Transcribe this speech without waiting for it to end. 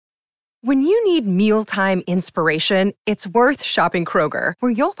When you need mealtime inspiration, it's worth shopping Kroger,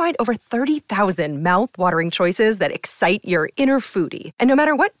 where you'll find over 30,000 mouth-watering choices that excite your inner foodie. And no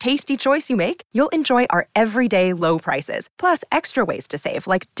matter what tasty choice you make, you'll enjoy our everyday low prices, plus extra ways to save,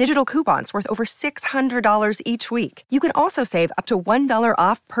 like digital coupons worth over $600 each week. You can also save up to $1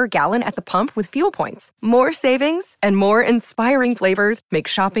 off per gallon at the pump with fuel points. More savings and more inspiring flavors make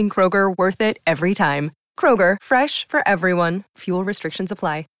shopping Kroger worth it every time. Kroger, fresh for everyone. Fuel restrictions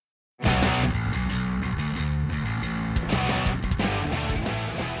apply.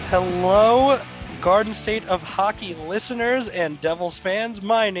 Hello, Garden State of Hockey listeners and Devils fans.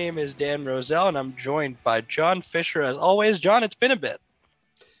 My name is Dan Roselle, and I'm joined by John Fisher as always. John, it's been a bit.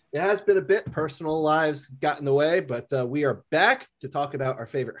 It has been a bit. Personal lives got in the way, but we are back to talk about our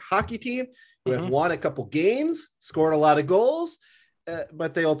favorite hockey team who have won a couple games, scored a lot of goals,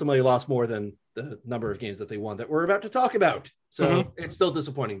 but they ultimately lost more than the number of games that they won that we're about to talk about. So it's still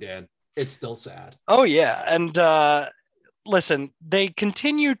disappointing, Dan. It's still sad. Oh, yeah. And listen, they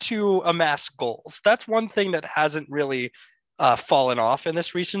continue to amass goals. That's one thing that hasn't really fallen off in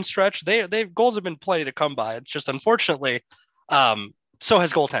this recent stretch. Goals have been plenty to come by. It's just unfortunately, so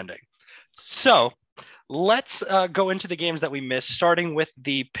has goaltending. So let's go into the games that we missed, starting with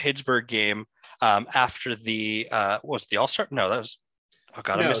the Pittsburgh game after the was the All-Star? No, that was. Oh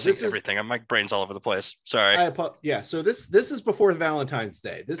God, I'm missing everything. My brain's all over the place. Sorry. So this is before Valentine's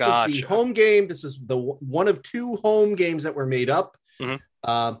Day. This is the home game. This is the one of two home games that were made up.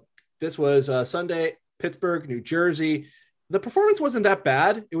 This was Sunday, Pittsburgh, New Jersey. The performance wasn't that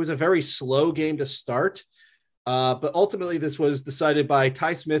bad. It was a very slow game to start. But ultimately, this was decided by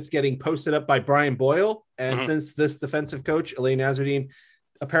Ty Smith getting posted up by Brian Boyle. And since this defensive coach, Elaine Nazardine,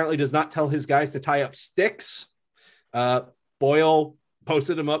 apparently does not tell his guys to tie up sticks, Boyle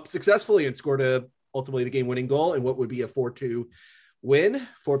posted him up successfully and scored ultimately the game-winning goal in what would be a 4-2 win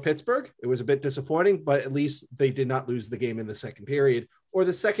for Pittsburgh. It was a bit disappointing, but at least they did not lose the game in the second period or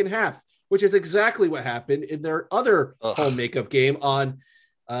the second half, which is exactly what happened in their other home makeup game on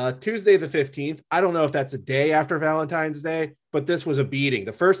Tuesday the 15th. I don't know if that's a day after Valentine's Day, but this was a beating.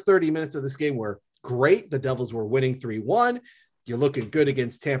 The first 30 minutes of this game were great. The Devils were winning 3-1. You're looking good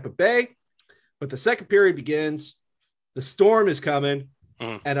against Tampa Bay, but the second period begins. The storm is coming,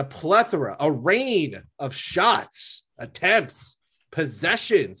 and a rain of shots, attempts,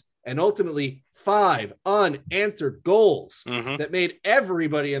 possessions, and ultimately 5 unanswered goals that made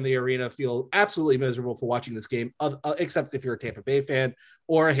everybody in the arena feel absolutely miserable for watching this game, except if you're a Tampa Bay fan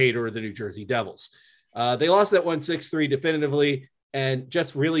or a hater of the New Jersey Devils. They lost that 1-6-3 definitively and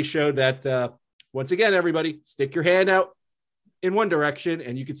just really showed that, once again, everybody, stick your hand out in one direction,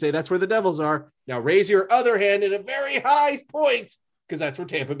 and you could say that's where the Devils are. Now raise your other hand at a very high point, because that's where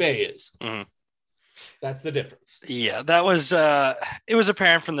Tampa Bay is. That's the difference. Yeah, that was it was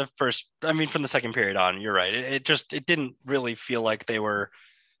apparent from the second period on. You're right. It didn't really feel like they were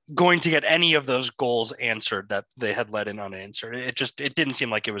going to get any of those goals answered that they had let in unanswered. It didn't seem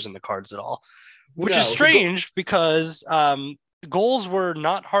like it was in the cards at all, which is strange because goals were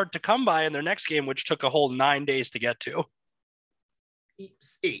not hard to come by in their next game, which took a whole 9 days to get to.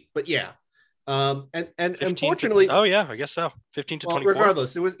 8, but yeah. And 15, unfortunately, I guess so. 15 to 24.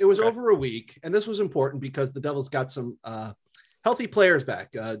 Regardless, it was over a week, and this was important because the Devils got some healthy players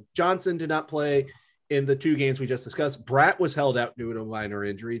back. Johnson did not play in the 2 games we just discussed. Bratt was held out due to a minor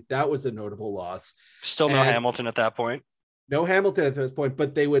injury. That was a notable loss. Still no Hamilton at that point. No Hamilton at this point,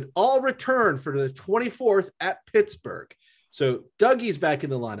 but they would all return for the 24th at Pittsburgh. So Dougie's back in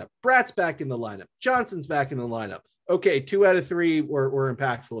the lineup. Bratt's back in the lineup. Johnson's back in the lineup. Okay, 2 out of 3 were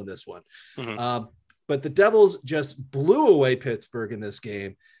impactful in this one. But the Devils just blew away Pittsburgh in this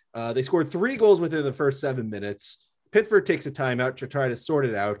game. They scored 3 goals within the first 7 minutes. Pittsburgh takes a timeout to try to sort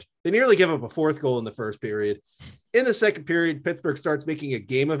it out. They nearly give up a 4th goal in the first period. In the second period, Pittsburgh starts making a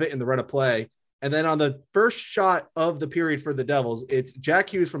game of it in the run of play. And then on the first shot of the period for the Devils, it's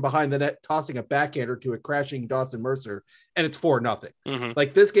Jack Hughes from behind the net tossing a backhander to a crashing Dawson Mercer, and it's 4-0.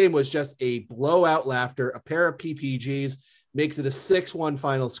 Like, this game was just a blowout laughter. A pair of PPGs makes it a 6-1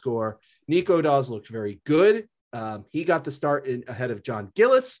 final score. Nico Daws looked very good. He got the start ahead of John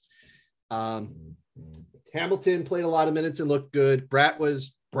Gillis. Hamilton played a lot of minutes and looked good.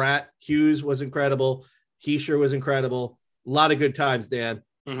 Bratt. Hughes was incredible. Heischer was incredible. A lot of good times, Dan.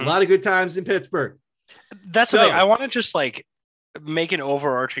 A lot of good times in Pittsburgh. That's the thing. I want to just make an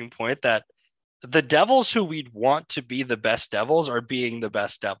overarching point that the Devils who we'd want to be the best Devils are being the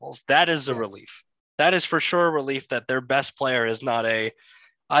best Devils. That is a relief. That is for sure a relief that their best player is not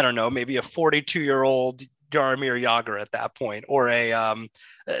maybe a 42-year-old Jaromir Jagr at that point, or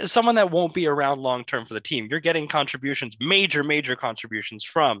someone that won't be around long-term for the team. You're getting contributions, major contributions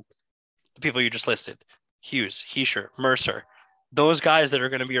from the people you just listed, Hughes, Hischier, Mercer, those guys that are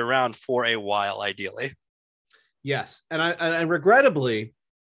going to be around for a while, ideally. Yes. And regrettably,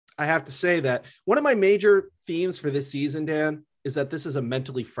 I have to say that one of my major themes for this season, Dan, is that this is a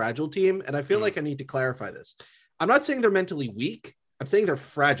mentally fragile team. And I feel like I need to clarify this. I'm not saying they're mentally weak. I'm saying they're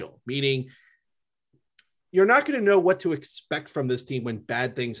fragile, meaning you're not going to know what to expect from this team when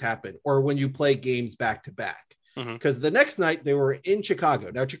bad things happen or when you play games back to back. Because the next night they were in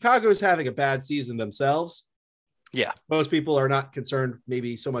Chicago. Now, Chicago is having a bad season themselves. Yeah. Most people are not concerned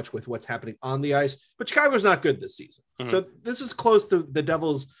maybe so much with what's happening on the ice, but Chicago's not good this season. So this is close to the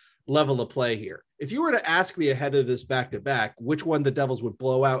Devils' level of play here. If you were to ask me ahead of this back-to-back, which one the Devils would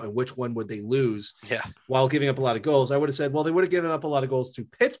blow out and which one would they lose while giving up a lot of goals, I would have said, well, they would have given up a lot of goals to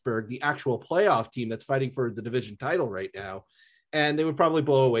Pittsburgh, the actual playoff team that's fighting for the division title right now, and they would probably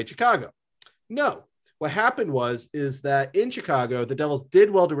blow away Chicago. No. What happened is that in Chicago, the Devils did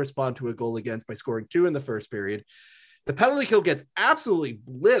well to respond to a goal against by scoring 2 in the first period. The penalty kill gets absolutely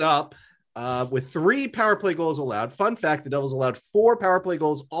lit up with 3 power play goals allowed. Fun fact, the Devils allowed 4 power play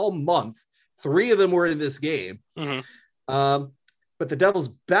goals all month. 3 of them were in this game. But the Devils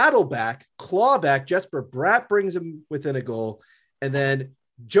battle back, claw back. Jesper Bratt brings him within a goal. And then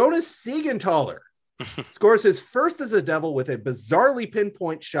Jonas Siegenthaler scores his first as a Devil with a bizarrely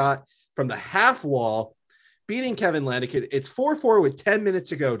pinpoint shot from the half wall, beating Kevin Lanigan. It's 4-4 with 10 minutes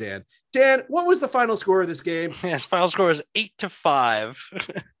to go, Dan. Dan, what was the final score of this game? Yes, final score is 8-5.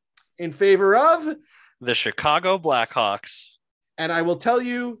 In favor of? The Chicago Blackhawks. And I will tell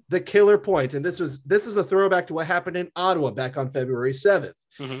you the killer point, and this is a throwback to what happened in Ottawa back on February 7th.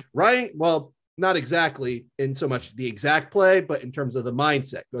 Ryan, well, not exactly in so much the exact play, but in terms of the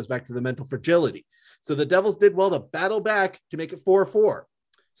mindset, goes back to the mental fragility. So the Devils did well to battle back to make it 4-4.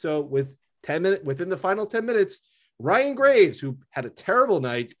 So with 10 minutes, within the final 10 minutes, Ryan Graves, who had a terrible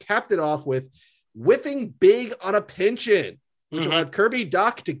night, capped it off with whiffing big on a pinch-in, which allowed Kirby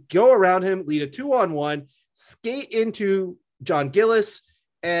Dach to go around him, lead a 2-on-1, skate into John Gillis,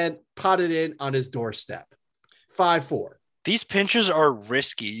 and pot it in on his doorstep. 5-4. These pinches are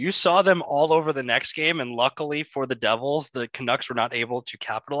risky. You saw them all over the next game, and luckily for the Devils, the Canucks were not able to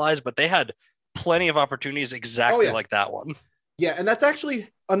capitalize, but they had plenty of opportunities exactly like that one. Yeah, and that's actually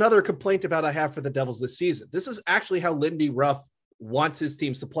another complaint about I have for the Devils this season. This is actually how Lindy Ruff wants his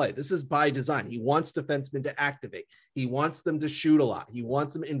teams to play. This is by design. He wants defensemen to activate. He wants them to shoot a lot. He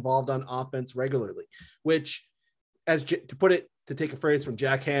wants them involved on offense regularly, which, to take a phrase from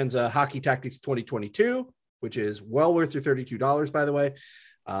Jack Hand's Hockey Tactics 2022, which is well worth your $32, by the way.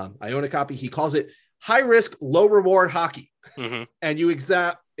 I own a copy. He calls it high risk, low reward hockey. And you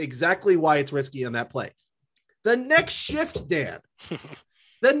exactly why it's risky on that play. The next shift, Dan,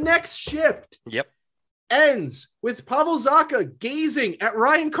 ends with Pavel Zacha gazing at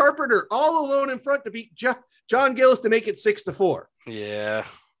Ryan Carpenter all alone in front to beat John Gillis to make it 6-4. Yeah.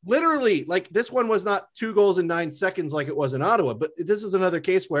 Literally, like, this one was not 2 goals in 9 seconds like it was in Ottawa, but this is another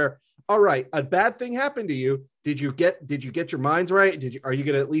case where, all right, a bad thing happened to you. Did you get your minds right? Are you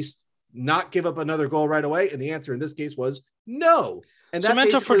going to at least not give up another goal right away? And the answer in this case was no. And so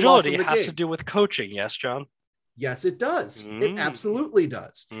mental fragility has to do with coaching. Yes, John. Yes, it does. It absolutely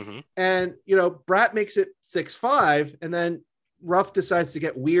does. And, Bratt makes it 6-5, and then Ruff decides to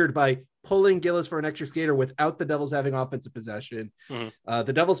get weird by pulling Gillis for an extra skater without the Devils having offensive possession.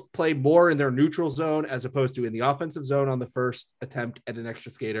 The Devils play more in their neutral zone as opposed to in the offensive zone on the first attempt at an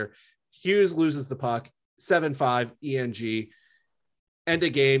extra skater. Hughes loses the puck, 7-5, ENG. End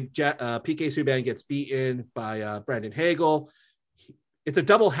of game. PK Subban gets beaten by Brandon Hagel. It's a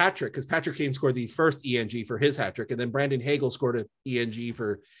double hat trick because Patrick Kane scored the first ENG for his hat trick, and then Brandon Hagel scored an ENG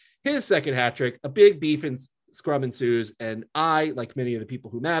for his second hat trick. A big beef and scrum ensues, and I, like many of the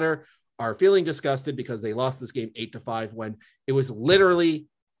people who matter, are feeling disgusted because they lost this game 8-5 when it was literally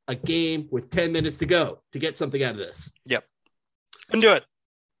a game with 10 minutes to go to get something out of this. Yep. Couldn't do it.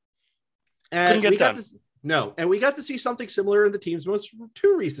 And we got to see something similar in the team's most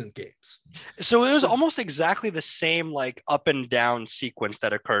 2 recent games. So it was almost exactly the same like up and down sequence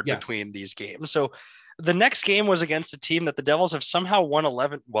that occurred between these games. So the next game was against a team that the Devils have somehow won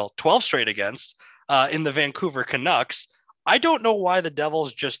 12 straight against in the Vancouver Canucks. I don't know why the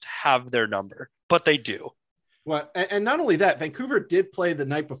Devils just have their number, but they do. Well, and not only that, Vancouver did play the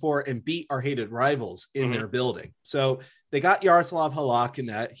night before and beat our hated rivals in their building. So they got Yaroslav Halak in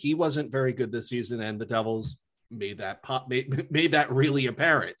that. He wasn't very good this season, and the Devils made that really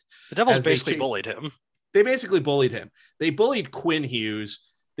apparent. The Devils basically bullied him. They basically bullied him. They bullied Quinn Hughes.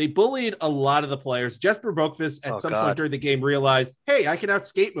 They bullied a lot of the players. Jesper Boqvist at some point during the game realized, hey, I can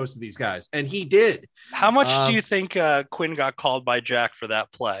outskate most of these guys. And he did. How much do you think Quinn got called by Jack for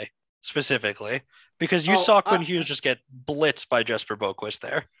that play? specifically, because you saw Quinn Hughes just get blitzed by Jesper Boqvist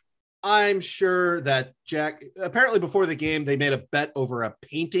there. I'm sure that Jack, apparently before the game, they made a bet over a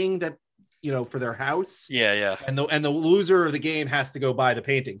painting that, for their house. Yeah. And the loser of the game has to go buy the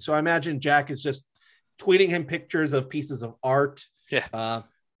painting. So I imagine Jack is just tweeting him pictures of pieces of art. Yeah.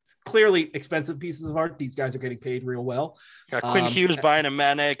 Clearly expensive pieces of art. These guys are getting paid real well. Got Quinn Hughes buying a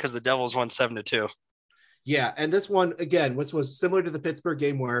Manet because the Devils won 7-2. Yeah. And this one, again, was similar to the Pittsburgh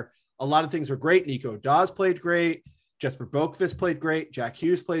game where a lot of things were great. Nico Daws played great. Jesper Boqvist played great. Jack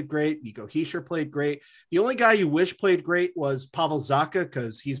Hughes played great. Nico Hischier played great. The only guy you wish played great was Pavel Zacha,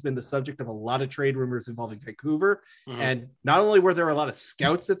 because he's been the subject of a lot of trade rumors involving Vancouver. Mm-hmm. And not only were there a lot of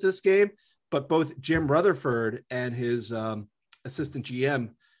scouts at this game, but both Jim Rutherford and his assistant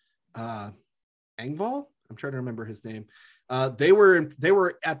GM, Engvall, I'm trying to remember his name. They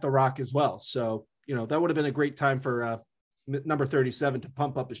were at the Rock as well. So, that would have been a great time for number 37 to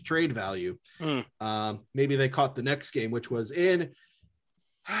pump up his trade value. Maybe they caught the next game, which was in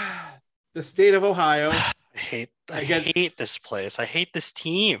the state of Ohio. I hate this place. I hate this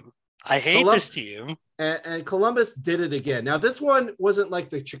team. I hate this team. And Columbus did it again. Now, this one wasn't like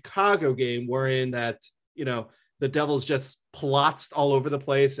the Chicago game wherein that, the Devils just plotzed all over the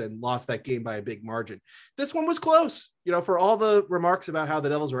place and lost that game by a big margin. This one was close, for all the remarks about how the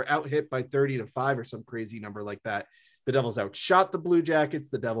Devils were out hit by 30-5 or some crazy number like that. The Devils outshot the Blue Jackets.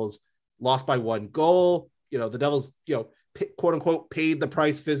 The Devils lost by 1 goal. The Devils, quote unquote, paid the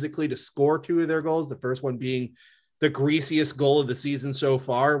price physically to score 2 of their goals. The first one being the greasiest goal of the season so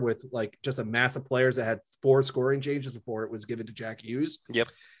far, with like just a mass of players that had 4 scoring changes before it was given to Jack Hughes. Yep.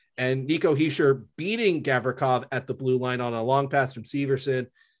 And Nico Hischier beating Gavrikov at the blue line on a long pass from Severson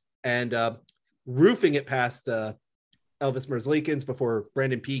and roofing it past Elvis Merzlikins before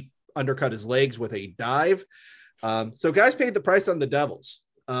Brandon Peeke undercut his legs with a dive. So guys paid the price on the Devils.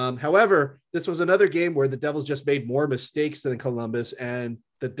 However, this was another game where the Devils just made more mistakes than Columbus, and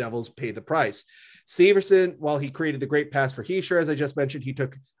the Devils paid the price. Severson, while he created the great pass for Hischier, as I just mentioned, he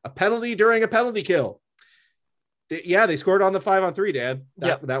took a penalty during a penalty kill. Yeah, they scored on the 5-on-3, Dan.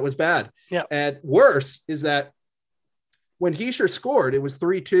 That was bad. Yeah. And worse is that when Hischier scored, it was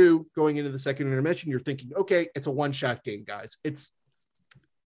 3-2 going into the second intermission. You're thinking, okay, it's a one-shot game, guys. This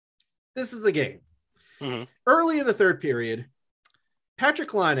is a game. Mm-hmm. Early in the third period,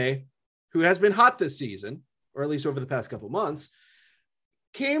 Patrick Laine, who has been hot this season, or at least over the past couple months,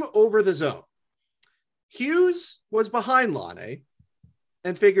 came over the zone. Hughes was behind Laine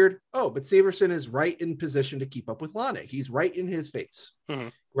and figured, but Severson is right in position to keep up with Laine. He's right in his face. Mm-hmm.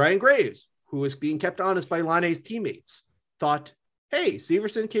 Ryan Graves, who was being kept honest by Laine's teammates, thought, hey,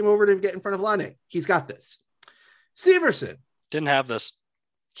 Severson came over to get in front of Laine. He's got this. Severson didn't have this.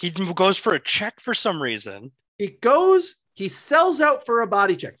 He goes for a check for some reason. He sells out for a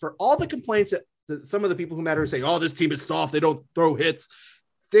body check. For all the complaints that some of the people who matter say, this team is soft, they don't throw hits.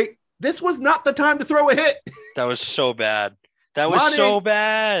 This was not the time to throw a hit. That was so bad. So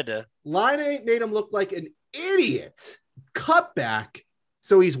bad. Laine made him look like an idiot. Cut back.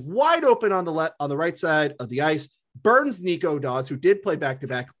 So he's wide open on the right side of the ice. Burns Nico Daws, who did play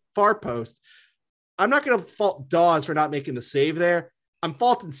back-to-back far post. I'm not going to fault Daws for not making the save there. I'm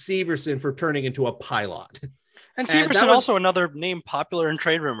faulting Severson for turning into a pylon. And Severson also another name popular in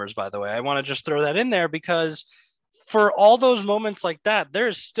trade rumors, by the way. I want to just throw that in there because for all those moments like that,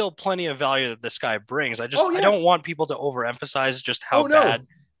 there's still plenty of value that this guy brings. I don't want people to overemphasize just how bad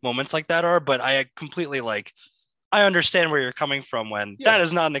moments like that are, but I completely I understand where you're coming from when that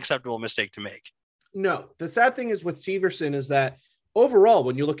is not an acceptable mistake to make. No, the sad thing is with Severson is that overall,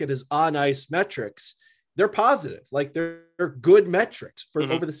 when you look at his on-ice metrics, they're positive. They're good metrics for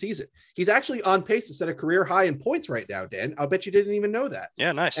over the season. He's actually on pace to set a career high in points right now, Dan. I'll bet you didn't even know that.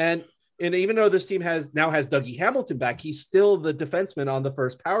 Yeah, nice. And even though this team now has Dougie Hamilton back, he's still the defenseman on the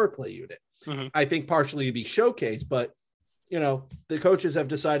first power play unit. Mm-hmm. I think partially to be showcased, but the coaches have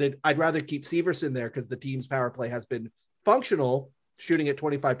decided I'd rather keep Severson there because the team's power play has been functional, shooting at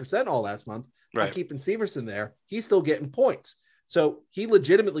 25% all last month. Right. I'm keeping Severson there. He's still getting points. So he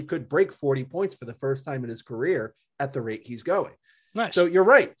legitimately could break 40 points for the first time in his career at the rate he's going. Nice. So you're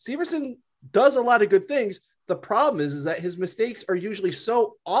right. Severson does a lot of good things. The problem is that his mistakes are usually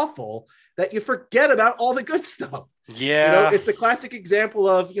so awful that you forget about all the good stuff. Yeah. It's the classic example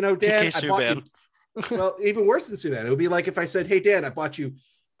of, Dan, PK I bought you, well, even worse than Subban. It would be like if I said, hey, Dan, I bought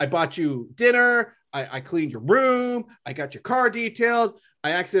you dinner. I cleaned your room. I got your car detailed.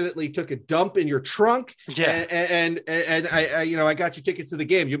 I accidentally took a dump in your trunk. Yeah. And I got you tickets to the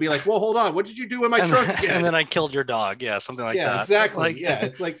game. You'll be like, well, hold on. What did you do in my trunk again? And then I killed your dog. Yeah. Something like that. Exactly.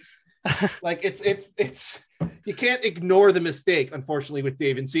 It's like it's you can't ignore the mistake, unfortunately, with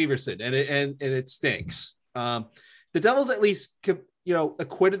David Severson, and it stinks. The Devils at least,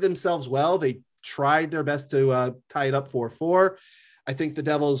 acquitted themselves well. They tried their best to tie it up 4-4. I think the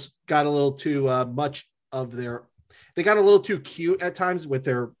Devils got a little too they got a little too cute at times with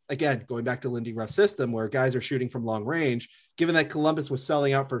their, again, going back to Lindy Ruff's system where guys are shooting from long range. Given that Columbus was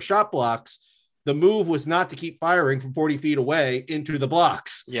selling out for shot blocks, the move was not to keep firing from 40 feet away into the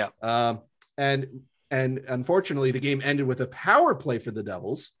blocks. Yeah. And unfortunately, the game ended with a power play for the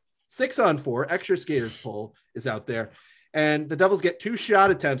Devils. 6-on-4, extra skaters pull is out there. And the Devils get 2 shot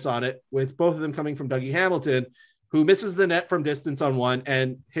attempts on it, with both of them coming from Dougie Hamilton, who misses the net from distance on one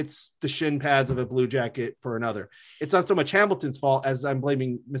and hits the shin pads of a Blue Jacket for another. It's not so much Hamilton's fault as I'm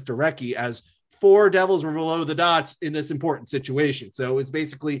blaming Mr. Recchi, as 4 Devils were below the dots in this important situation. So it's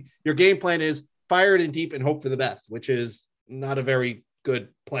basically your game plan is fire it in deep and hope for the best, which is not a very good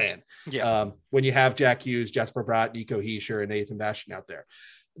plan. Yeah. When you have Jack Hughes, Jesper Bratt, Nico Hischier, and Nathan Bastian out there.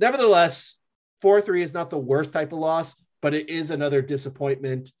 Nevertheless, 4-3 is not the worst type of loss, but it is another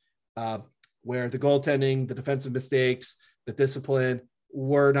disappointment where the goaltending, the defensive mistakes, the discipline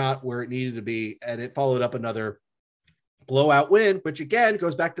were not where it needed to be. And it followed up another blowout win, which again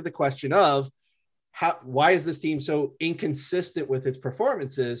goes back to the question of why is this team so inconsistent with its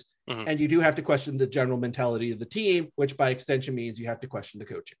performances? Mm-hmm. And you do have to question the general mentality of the team, which by extension means you have to question the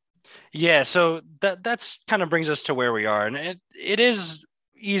coaching. Yeah. So that's kind of brings us to where we are. And it is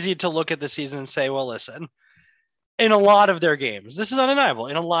easy to look at the season and say, well, listen, in a lot of their games, this is undeniable.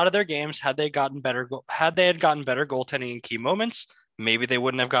 In a lot of their games, had they had gotten better goaltending in key moments, maybe they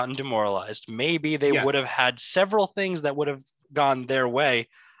wouldn't have gotten demoralized. Maybe they would have had several things that would have gone their way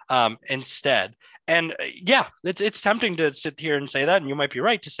instead. And it's tempting to sit here and say that, and you might be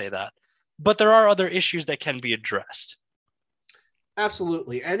right to say that. But there are other issues that can be addressed.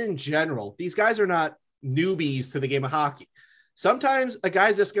 Absolutely. And in general, these guys are not newbies to the game of hockey. Sometimes a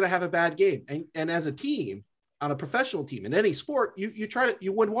guy's just going to have a bad game. And as a team, on a professional team in any sport,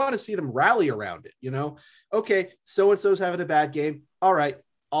 you would want to see them rally around it. Okay, so-and-so's having a bad game. All right,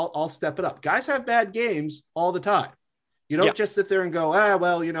 I'll step it up. Guys have bad games all the time. You don't just sit there and go,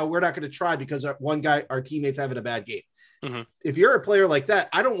 we're not going to try because our teammate's having a bad game. Mm-hmm. If you're a player like that,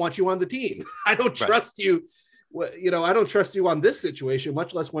 I don't want you on the team. I don't trust you. I don't trust you on this situation,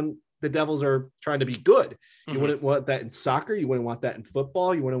 much less when the Devils are trying to be good. You wouldn't want that in soccer. You wouldn't want that in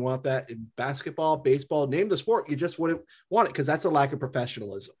football. You wouldn't want that in basketball, baseball, name the sport. You just wouldn't want it because that's a lack of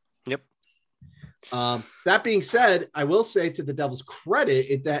professionalism. Yep. That being said, I will say to the Devils'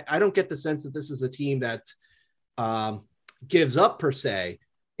 credit that I don't get the sense that this is a team that gives up per se.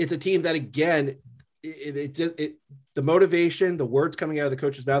 It's a team that, again, the motivation, the words coming out of the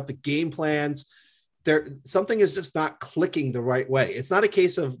coach's mouth, the game plans, something is just not clicking the right way. It's not a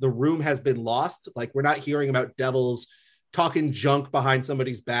case of the room has been lost. Like, we're not hearing about Devils talking junk behind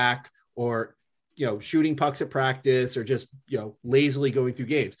somebody's back or, shooting pucks at practice or just, lazily going through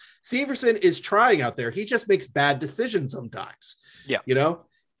games. Severson is trying out there. He just makes bad decisions sometimes. Yeah.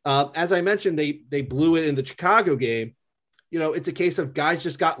 As I mentioned, they blew it in the Chicago game. It's a case of guys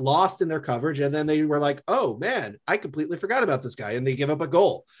just got lost in their coverage. And then they were like, oh man, I completely forgot about this guy. And they give up a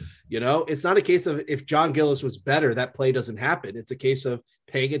goal. It's not a case of if John Gillis was better, that play doesn't happen. It's a case of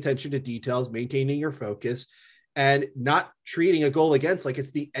paying attention to details, maintaining your focus, and not treating a goal against like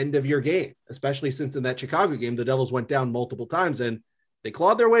it's the end of your game, especially since in that Chicago game, the Devils went down multiple times and they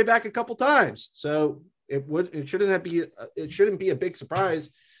clawed their way back a couple times. So it shouldn't be a big surprise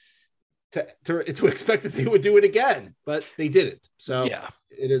to expect that they would do it again, but they didn't. So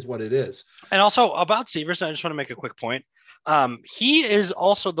it is what it is. And also about Severson, I just want to make a quick point. He is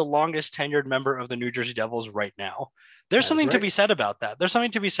also the longest tenured member of the New Jersey Devils right now. There's something to be said about that. There's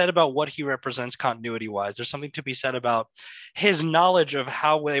something to be said about what he represents continuity wise. There's something to be said about his knowledge of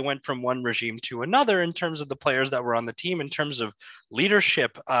how they went from one regime to another in terms of the players that were on the team, in terms of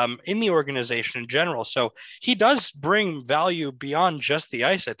leadership in the organization in general. So he does bring value beyond just the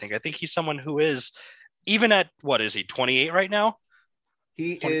ice. I think he's someone who is, even at, what is he, 28 right now?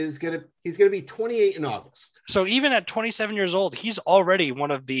 He's gonna be 28 in August. So even at 27 years old, he's already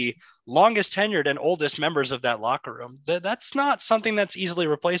one of the longest tenured and oldest members of that locker room. That's not something that's easily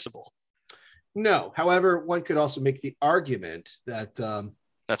replaceable. No. However, one could also make the argument that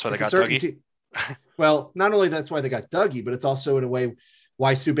that's why they got Dougie. Well, not only that's why they got Dougie, but it's also in a way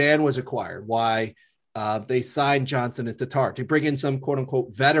why Subban was acquired, why they signed Johnson and Tatar to bring in some quote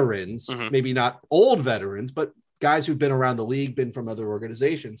unquote veterans, maybe not old veterans, but guys who've been around the league, been from other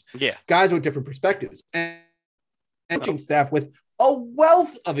organizations, guys with different perspectives, and staff with a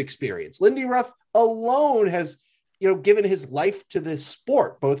wealth of experience. Lindy Ruff alone has given his life to this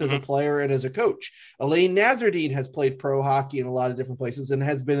sport, both as a player and as a coach. Alain Nasruddin has played pro hockey in a lot of different places and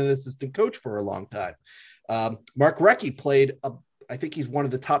has been an assistant coach for a long time. Mark Recchi played, I think he's one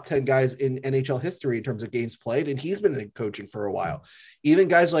of the top 10 guys in NHL history in terms of games played, and he's been in coaching for a while. Even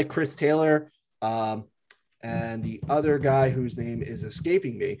guys like Chris Taylor and the other guy whose name is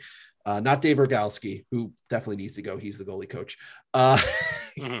escaping me, not Dave Rogalski, who definitely needs to go. He's the goalie coach. I'm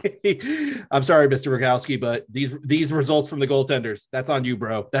sorry, Mr. Rogalski, but these results from the goaltenders, that's on you,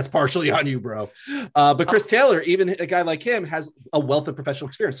 bro. That's partially on you, bro. But Chris Taylor, even a guy like him, has a wealth of professional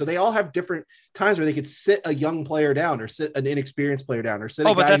experience. So they all have different times where they could sit a young player down or sit an inexperienced player down or sit.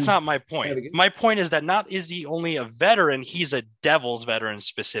 But that's not my point. My point is that not is he only a veteran, he's a Devils veteran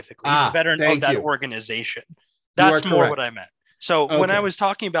specifically. He's a veteran of that organization. That's more what I meant. So when I was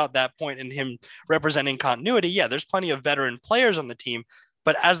talking about that point and him representing continuity, yeah, there's plenty of veteran players on the team,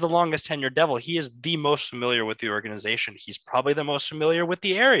 but as the longest tenured Devil, he is the most familiar with the organization. He's probably the most familiar with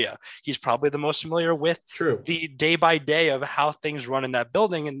the area. He's probably the most familiar with the day by day of how things run in that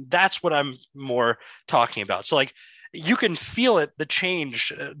building. And that's what I'm more talking about. So like you can feel it, the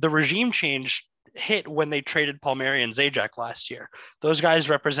change, the regime change hit when they traded Palmieri and Zajac last year. Those guys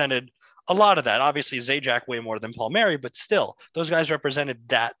represented a lot of that. Obviously Zajac way more than Palmieri, but still those guys represented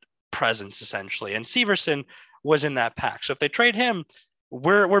that presence essentially. And Severson was in that pack. So if they trade him,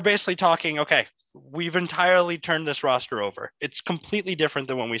 we're basically talking, okay, we've entirely turned this roster over. It's completely different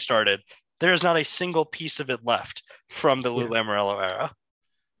than when we started. There's not a single piece of it left from the Lou Lamoriello era.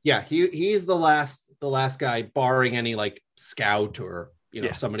 Yeah. He's the last guy barring any like scout or,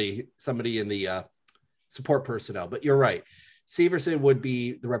 somebody in the support personnel, but you're right. Severson would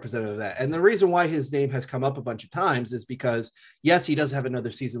be the representative of that. And the reason why his name has come up a bunch of times is because, yes, he does have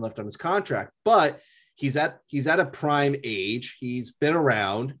another season left on his contract, but he's at a prime age. He's been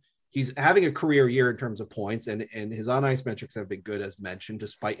around. He's having a career year in terms of points, and his on-ice metrics have been good, as mentioned,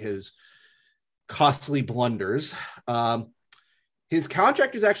 despite his costly blunders. His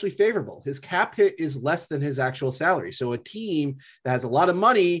contract is actually favorable. His cap hit is less than his actual salary. So a team that has a lot of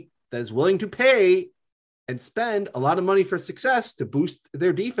money that is willing to pay and spend a lot of money for success to boost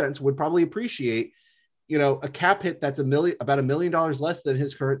their defense would probably appreciate, a cap hit that's about $1 million less than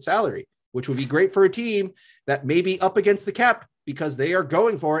his current salary, which would be great for a team that may be up against the cap because they are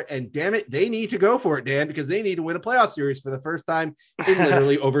going for it. And damn it, they need to go for it, Dan, because they need to win a playoff series for the first time in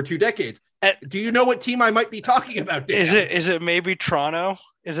literally over 2 decades. Do you know what team I might be talking about, Dan? Is it maybe Toronto?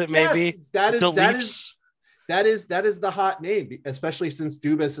 Is it maybe that is the hot name, especially since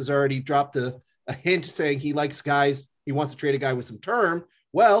Dubas has already dropped a hint saying he likes guys. He wants to trade a guy with some term.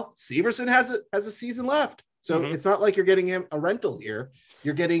 Well, Severson has a season left. So it's not like you're getting him a rental here.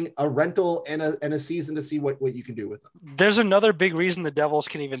 You're getting a rental and a season to see what you can do with him. There's another big reason the Devils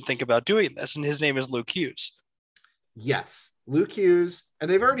can even think about doing this, and his name is Luke Hughes. Yes, Luke Hughes. And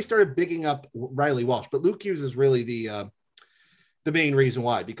they've already started bigging up Riley Walsh, but Luke Hughes is really the main reason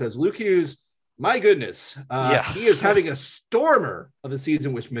why, because Luke Hughes, my goodness, he is having a stormer of a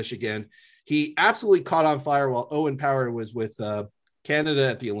season with Michigan. He absolutely caught on fire while Owen Power was with Canada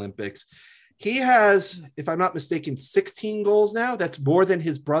at the Olympics. He has, if I'm not mistaken, 16 goals now. That's more than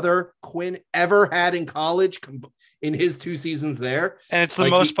his brother Quinn ever had in college in his 2 seasons there. And it's the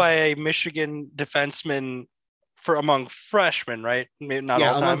most by a Michigan defenseman among freshmen, right? Maybe not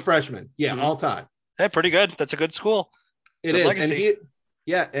all time. Among freshmen. Yeah, all time. Hey, pretty good. That's a good school. It is. Legacy.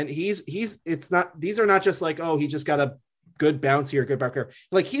 And it's not, these are not just like, oh, he just got a good bounce here, good back here.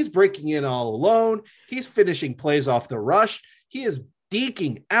 Like he's breaking in all alone. He's finishing plays off the rush. He is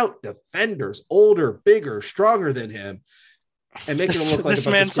deking out defenders, older, bigger, stronger than him, and making him look like this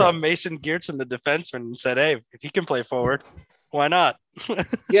man saw Mason Geertsen, the defenseman, and said, "Hey, if he can play forward, why not?"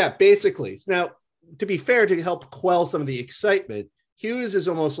 Yeah, basically. Now, to be fair, to help quell some of the excitement, Hughes is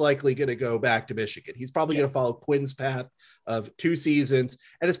almost likely going to go back to Michigan. He's probably going to follow Quinn's path of 2 seasons,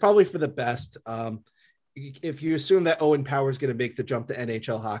 and it's probably for the best. If you assume that Owen Power is going to make the jump to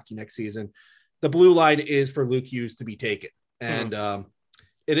NHL hockey next season, the blue line is for Luke Hughes to be taken. And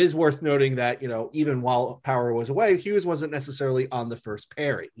it is worth noting that, even while Power was away, Hughes wasn't necessarily on the first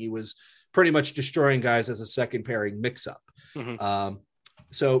pairing. He was pretty much destroying guys as a second pairing mix-up.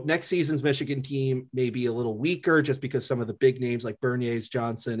 So next season's Michigan team may be a little weaker just because some of the big names like Berniers,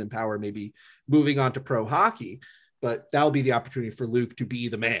 Johnson, and Power may be moving on to pro hockey, but that'll be the opportunity for Luke to be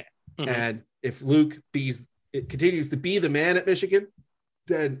the man. And if Luke continues to be the man at Michigan,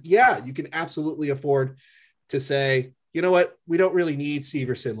 then you can absolutely afford to say, you know what, we don't really need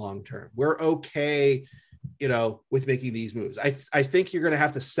Severson long-term. We're okay, with making these moves. I think you're going to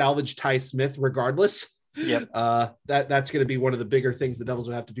have to salvage Ty Smith regardless Yep. That's going to be one of the bigger things the Devils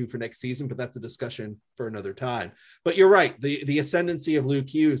will have to do for next season, but that's a discussion for another time. But you're right. The ascendancy of Luke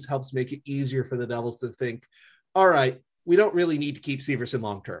Hughes helps make it easier for the Devils to think, all right, we don't really need to keep Severson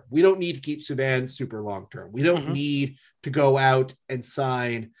long-term. We don't need to keep Subban super long-term. We don't need to go out and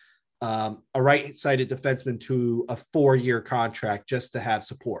sign a right-sided defenseman to a 4-year contract just to have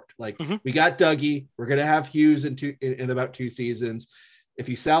support. Like we got Dougie, we're going to have Hughes in about 2 seasons. If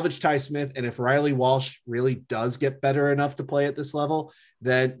you salvage Ty Smith and if Riley Walsh really does get better enough to play at this level,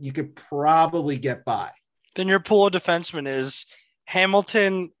 then you could probably get by. Then your pool of defensemen is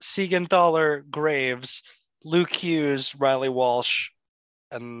Hamilton, Siegenthaler, Graves, Luke Hughes, Riley Walsh,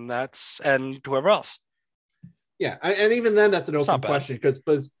 and whoever else. Yeah, and even then, that's an open question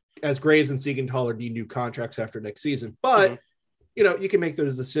because as Graves and Siegenthaler need new contracts after next season. But, you can make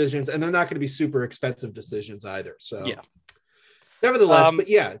those decisions, and they're not going to be super expensive decisions either. So, yeah. Nevertheless, but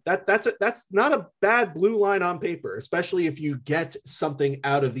yeah, that's not a bad blue line on paper, especially if you get something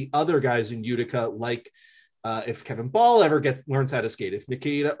out of the other guys in Utica, like if Kevin Ball ever learns how to skate, if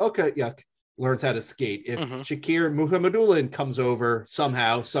Nikita Okhotyuk learns how to skate, if Shakir Muhammadulin comes over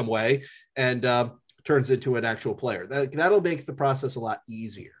somehow, some way, and turns into an actual player, that'll make the process a lot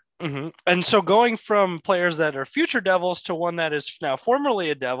easier. And so going from players that are future Devils to one that is now formerly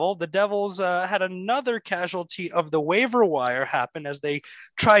a Devil, the Devils had another casualty of the waiver wire happen as they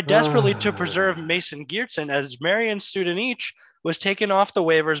tried desperately to preserve Mason Geertsen, as Marian Studenic was taken off the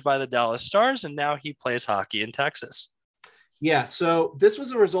waivers by the Dallas Stars, and now he plays hockey in Texas. Yeah, so this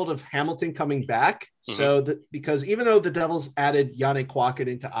was a result of Hamilton coming back. So because even though the Devils added Yannick Kwakin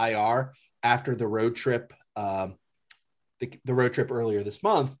into IR after the road trip, the road trip earlier this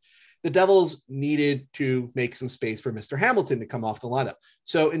month, the Devils needed to make some space for Mr. Hamilton to come off the lineup.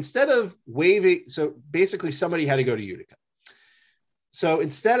 So instead of basically somebody had to go to Utica. So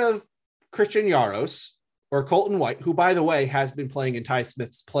instead of Christian Jaros or Colton White, who, by the way, has been playing in Ty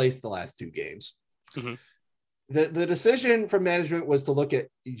Smith's place the last 2 games, the decision from management was to look at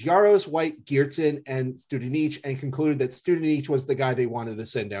Jaros, White, Geertsen, and Studenic and concluded that Studenic was the guy they wanted to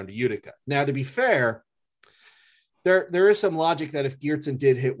send down to Utica. Now, to be fair, there is some logic that if Geertsen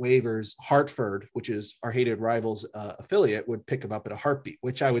did hit waivers, Hartford, which is our hated rivals affiliate, would pick him up at a heartbeat,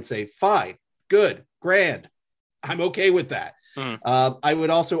 which I would say, fine, good, grand. I'm okay with that. I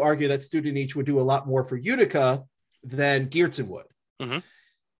would also argue that Studenic would do a lot more for Utica than Geertsen would.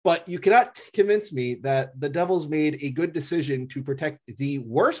 But you cannot convince me that the Devils made a good decision to protect the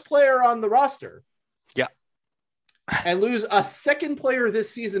worst player on the roster. Yeah. And lose a second player this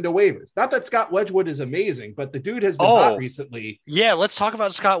season to waivers. Not that Scott Wedgwood is amazing, but the dude has been hot recently. Yeah, let's talk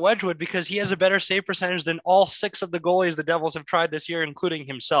about Scott Wedgwood because he has a better save percentage than all 6 of the goalies the Devils have tried this year, including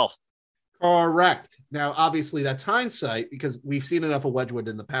himself. Correct. Now, obviously, that's hindsight because we've seen enough of Wedgwood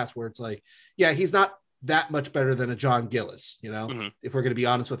in the past where it's like, yeah, he's not that much better than a John Gillis, if we're going to be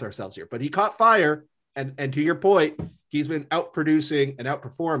honest with ourselves here. But he caught fire, and to your point, he's been outproducing and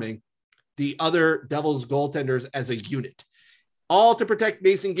outperforming the other Devils goaltenders as a unit, all to protect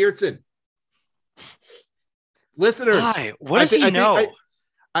Mason Geertsen. Listeners, why? What does he know?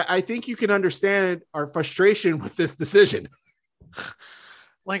 I think you can understand our frustration with this decision.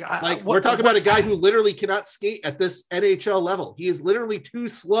 We're talking about a guy who literally cannot skate at this NHL level. He is literally too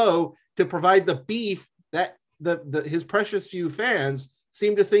slow to provide the beef that his precious few fans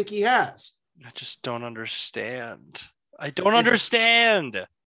seem to think he has. I just don't understand. I don't understand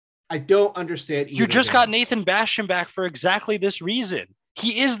either. You just got Nathan Bastian back for exactly this reason.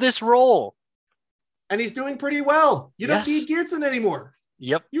 He is this role. And he's doing pretty well. You don't need Geertsen anymore.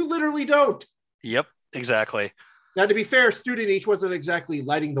 Yep. You literally don't. Yep, exactly. Now, to be fair, Studenic wasn't exactly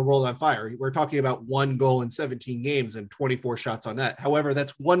lighting the world on fire. We're talking about 1 goal in 17 games and 24 shots on net. However,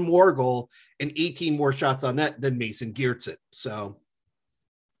 that's 1 more goal and 18 more shots on net than Mason Geertsen. So,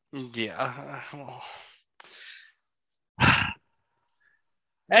 yeah.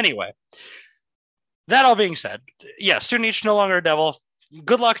 Anyway, that all being said, yeah, Studenic no longer a Devil.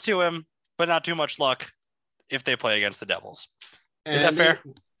 Good luck to him, but not too much luck if they play against the Devils. Is that fair?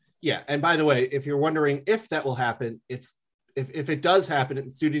 Yeah, and by the way, if you're wondering if that will happen, it's if it does happen,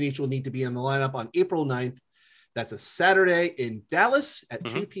 Studenic will need to be in the lineup on April 9th. That's a Saturday in Dallas at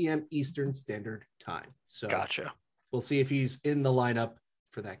 2 p.m. Eastern Standard Time. So gotcha. We'll see if he's in the lineup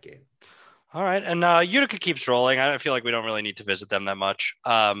for that game. All right, and Utica keeps rolling. I feel like we don't really need to visit them that much.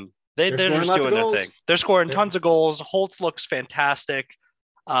 They're just doing their thing. They're scoring tons of goals. Holtz looks fantastic.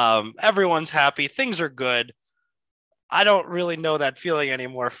 Everyone's happy. Things are good. I don't really know that feeling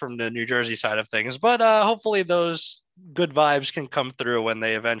anymore from the New Jersey side of things, but hopefully those good vibes can come through when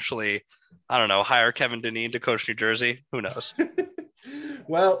they eventually, hire Kevin Dineen to coach New Jersey. Who knows?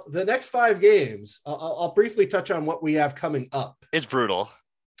 Well, the next 5 games, I'll briefly touch on what we have coming up. It's brutal.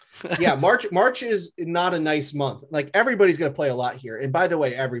 Yeah, March is not a nice month. Like, everybody's going to play a lot here. And by the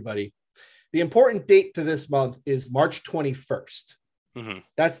way, everybody, the important date to this month is March 21st. Mm-hmm.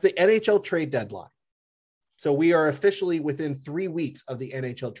 That's the NHL trade deadline. So we are officially within 3 weeks of the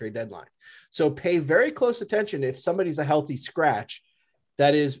NHL trade deadline. So pay very close attention if somebody's a healthy scratch.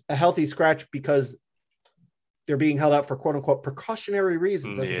 That is a healthy scratch because they're being held out for quote unquote precautionary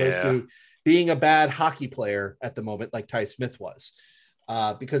reasons, as opposed to being a bad hockey player at the moment, like Ty Smith was,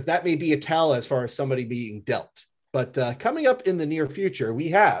 because that may be a tell as far as somebody being dealt. But coming up in the near future, we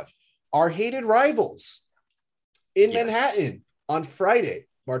have our hated rivals in Manhattan on Friday,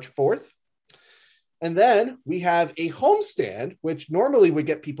 March 4th. And then we have a homestand, which normally would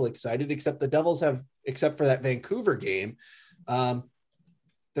get people excited, except the Devils except for that Vancouver game. The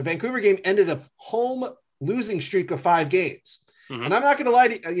Vancouver game ended a home losing streak of 5 games. Mm-hmm. And I'm not going to lie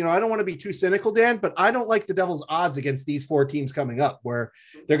to you, I don't want to be too cynical, Dan, but I don't like the Devils' odds against these 4 teams coming up, where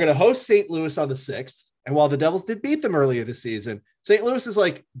they're going to host St. Louis on the 6th. And while the Devils did beat them earlier this season, St. Louis is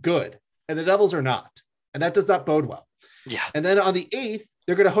like good, and the Devils are not. And that does not bode well. Yeah. And then on the 8th,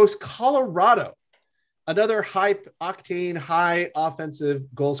 they're going to host Colorado, another high-octane, high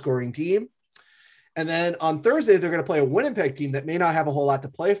offensive goal-scoring team. And then on Thursday, they're going to play a Winnipeg team that may not have a whole lot to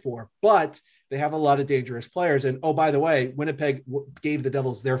play for, but they have a lot of dangerous players. And, oh, by the way, Winnipeg gave the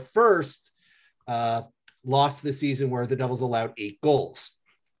Devils their first loss this season, where the Devils allowed 8 goals.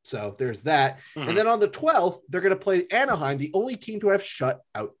 So there's that. Mm-hmm. And then on the 12th, they're going to play Anaheim, the only team to have shut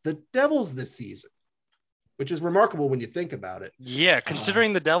out the Devils this season, which is remarkable when you think about it. Yeah,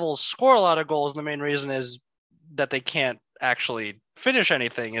 considering the Devils score a lot of goals, the main reason is that they can't actually finish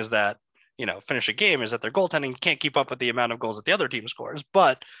anything finish a game, is that their goaltending can't keep up with the amount of goals that the other team scores.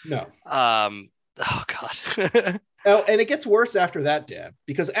 But no. Oh, God. Oh, and it gets worse after that, Dan,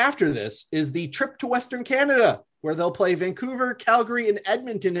 because after this is the trip to Western Canada, where they'll play Vancouver, Calgary, and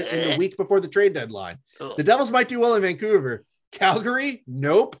Edmonton in the week before the trade deadline. The Devils might do well in Vancouver. Calgary,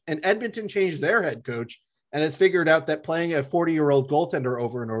 nope. And Edmonton changed their head coach and has figured out that playing a 40-year-old goaltender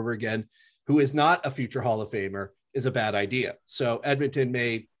over and over again, who is not a future Hall of Famer, is a bad idea. So Edmonton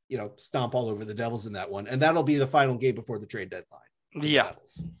may, stomp all over the Devils in that one. And that'll be the final game before the trade deadline. Yeah.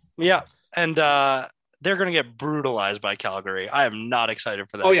 Yeah. And they're going to get brutalized by Calgary. I am not excited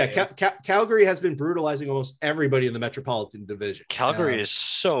for that. Oh, yeah. Calgary has been brutalizing almost everybody in the Metropolitan Division. Calgary is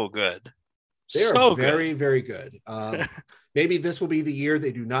so good. They are very, very good. Maybe this will be the year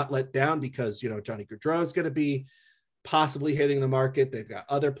they do not let down, because, Johnny Gaudreau is going to be possibly hitting the market. They've got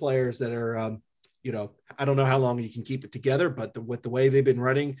other players that are, I don't know how long you can keep it together, but with the way they've been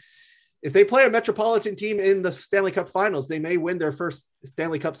running, if they play a Metropolitan team in the Stanley Cup Finals, they may win their first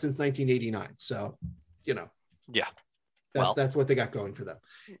Stanley Cup since 1989. So, yeah, that's what they got going for them.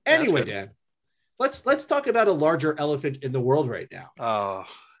 Anyway, Dan, let's talk about a larger elephant in the world right now. Oh,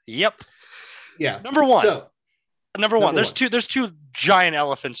 yep. Yeah. Number one. There's two giant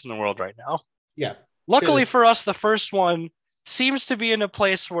elephants in the world right now. Yeah. Luckily for us, the first one seems to be in a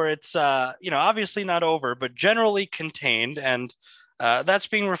place where it's, obviously not over, but generally contained. And that's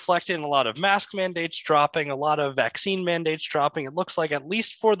being reflected in a lot of mask mandates dropping, a lot of vaccine mandates dropping. It looks like, at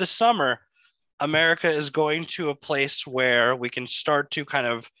least for the summer, America is going to a place where we can start to kind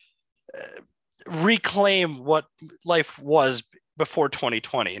of reclaim what life was before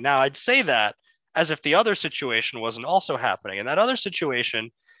 2020. Now, I'd say that as if the other situation wasn't also happening. And that other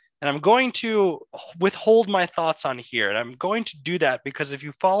situation, and I'm going to withhold my thoughts on here, and I'm going to do that because if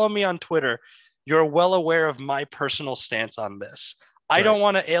you follow me on Twitter, you're well aware of my personal stance on this. Right. I don't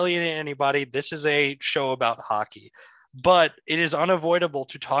want to alienate anybody. This is a show about hockey, but it is unavoidable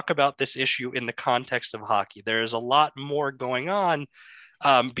to talk about this issue in the context of hockey. There is a lot more going on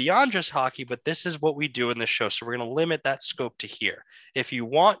beyond just hockey, but this is what we do in this show. So we're going to limit that scope to here. If you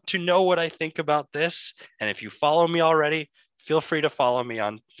want to know what I think about this, and if you follow me already, feel free to follow me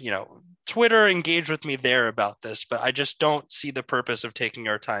on, Twitter, engage with me there about this, but I just don't see the purpose of taking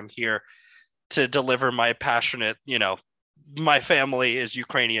our time here to deliver my passionate, my family is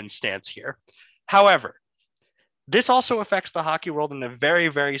Ukrainian stance here. However, this also affects the hockey world in a very,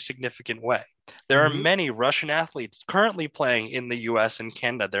 very significant way. There are many Russian athletes currently playing in the US and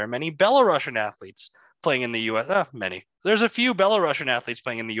Canada. There are many Belarusian athletes playing in the US. There's a few Belarusian athletes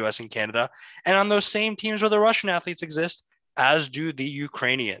playing in the US and Canada. And on those same teams where the Russian athletes exist, as do the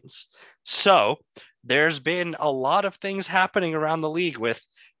Ukrainians. So there's been a lot of things happening around the league with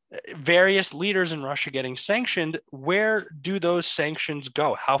various leaders in Russia getting sanctioned. Where do those sanctions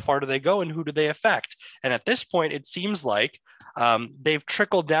go? How far do they go, and who do they affect? And at this point, it seems like they've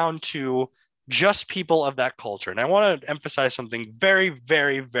trickled down to just people of that culture. And I want to emphasize something very,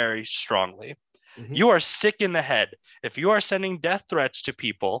 very, very strongly. Mm-hmm. You are sick in the head if you are sending death threats to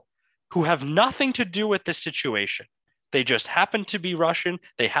people who have nothing to do with this situation. They just happen to be Russian.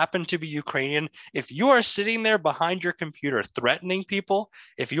 They happen to be Ukrainian. If you are sitting there behind your computer threatening people,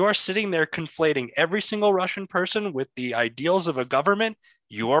 if you are sitting there conflating every single Russian person with the ideals of a government,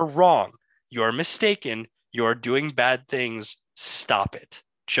 you are wrong. You are mistaken. You are doing bad things. Stop it.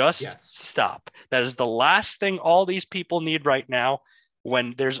 Just stop. That is the last thing all these people need right now,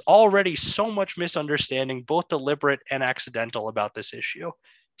 when there's already so much misunderstanding, both deliberate and accidental, about this issue.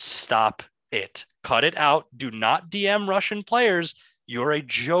 Stop it. Cut it out. Do not DM Russian players. You're a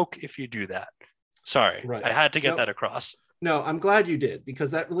joke if you do that. Sorry, right. I had to get that across. No, I'm glad you did,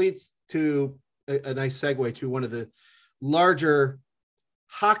 because that leads to a nice segue to one of the larger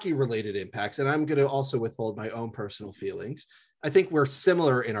hockey-related impacts. And I'm going to also withhold my own personal feelings. I think we're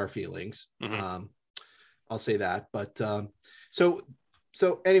similar in our feelings. Mm-hmm. I'll say that. But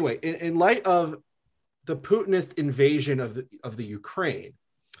so anyway, in light of the Putinist invasion of the Ukraine,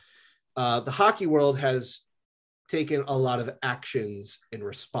 the hockey world has taken a lot of actions in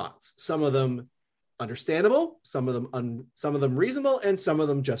response. Some of them understandable, some of them reasonable, and some of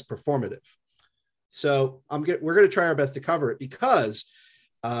them just performative. So we're going to try our best to cover it because,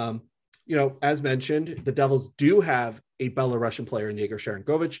 as mentioned, the Devils do have a Belarusian player in Yegor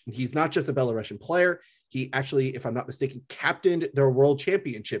Sharangovich. And he's not just a Belarusian player. He actually, if I'm not mistaken, captained their world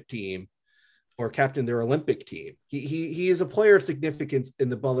championship team, or captain their Olympic team. He is a player of significance in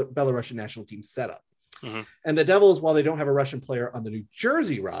the Belarusian national team setup. Mm-hmm. And the Devils, while they don't have a Russian player on the New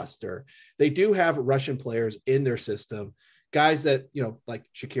Jersey roster, they do have Russian players in their system. Guys that, like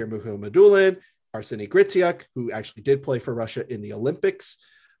Shakir Mukhamadullin, Arseny Gritsyuk, who actually did play for Russia in the Olympics,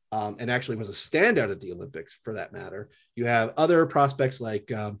 and actually was a standout at the Olympics for that matter. You have other prospects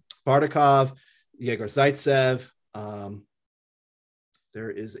like Bardakov, Yegor Zaitsev, there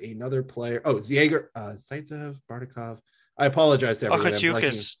is another player. Oh, it's Yegor Zaitsev, Bardakov. I apologize to everyone. Okhatyuk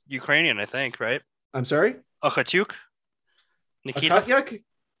is Ukrainian, I think, right? I'm sorry? Okhatyuk? Nikita?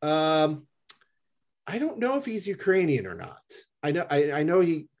 Okhatyuk? I don't know if he's Ukrainian or not. I know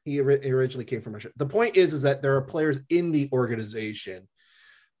he originally came from Russia. The point is that there are players in the organization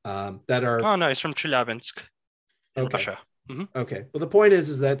that are... Oh, no, he's from Chelyabinsk in Russia. Mm-hmm. Okay. But the point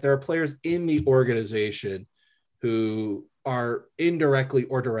is that there are players in the organization who are indirectly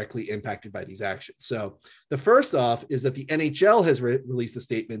or directly impacted by these actions. So the first off is that the NHL has released a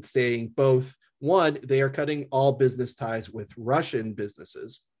statement saying both, one, they are cutting all business ties with Russian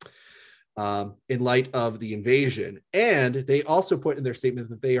businesses in light of the invasion. And they also put in their statement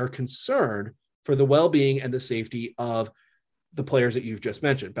that they are concerned for the well-being and the safety of the players that you've just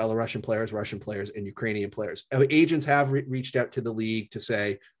mentioned, Belarusian players, Russian players, and Ukrainian players. Agents have reached out to the league to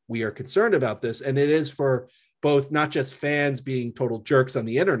say, we are concerned about this. And it is for both not just fans being total jerks on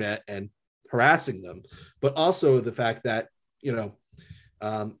the internet and harassing them, but also the fact that,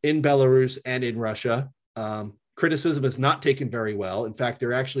 in Belarus and in Russia, criticism is not taken very well. In fact,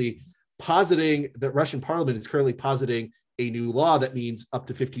 they're actually positing that Russian parliament is currently positing a new law that means up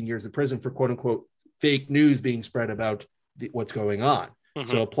to 15 years in prison for quote unquote fake news being spread about what's going on.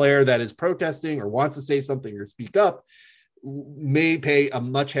 Mm-hmm. So a player that is protesting or wants to say something or speak up may pay a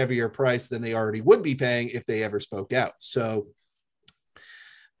much heavier price than they already would be paying if they ever spoke out. So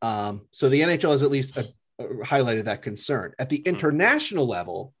the NHL has at least highlighted that concern. At the international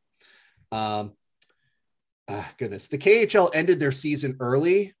level, the KHL ended their season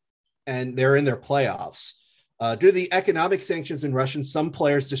early and they're in their playoffs. Due to the economic sanctions in Russia, some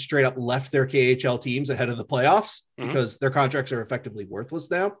players just straight up left their KHL teams ahead of the playoffs because their contracts are effectively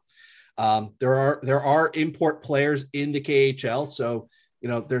worthless now. There are import players in the KHL. So,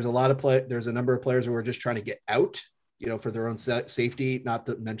 there's a number of players who are just trying to get out, for their own safety, not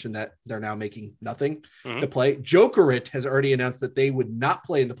to mention that they're now making nothing to play. Jokerit has already announced that they would not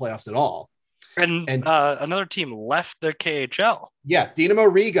play in the playoffs at all. And another team left the KHL. Yeah.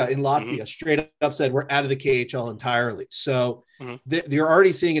 Dinamo Riga in Latvia straight up said we're out of the KHL entirely. So they're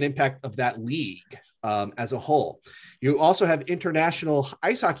already seeing an impact of that league as a whole. You also have International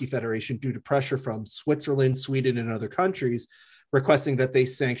Ice Hockey Federation, due to pressure from Switzerland, Sweden, and other countries, requesting that they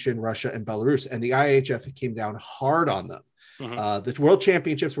sanction Russia and Belarus. And the IHF came down hard on them. The World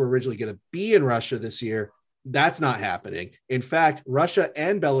Championships were originally going to be in Russia this year. That's not happening. In fact, Russia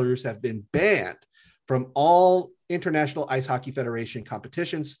and Belarus have been banned from all International Ice Hockey Federation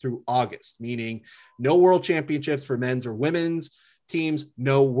competitions through August, meaning no World Championships for men's or women's teams,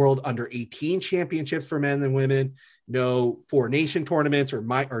 no World Under-18 championships for men and women, no Four Nation tournaments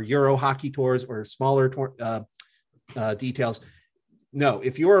or Euro hockey tours or smaller details. No,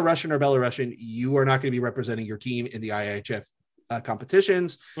 if you are a Russian or Belarusian, you are not going to be representing your team in the IIHF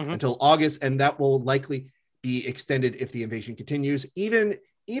competitions until August, and that will likely be extended if the invasion continues. Even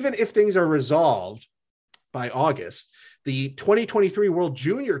if things are resolved by August, the 2023 World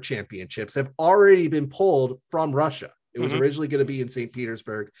Junior Championships have already been pulled from Russia. It was originally going to be in St.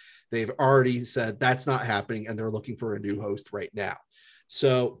 Petersburg. They've already said that's not happening, and they're looking for a new host right now.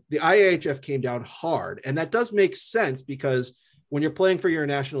 So the IIHF came down hard, and that does make sense because when you're playing for your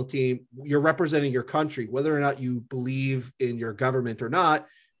national team, you're representing your country, whether or not you believe in your government or not,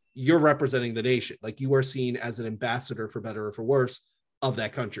 you're representing the nation. Like, you are seen as an ambassador, for better or for worse, of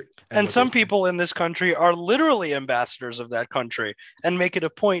that country. And some people in this country are literally ambassadors of that country and make it a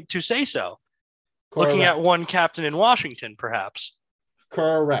point to say so. Correct. Looking at one captain in Washington, perhaps.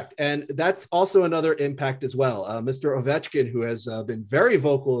 Correct. And that's also another impact as well. Mr. Ovechkin, who has been very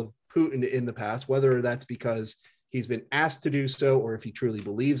vocal of Putin in the past, whether that's because he's been asked to do so or if he truly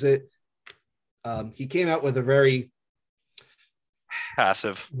believes it, he came out with a very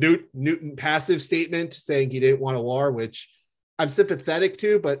passive passive statement saying he didn't want a war, which I'm sympathetic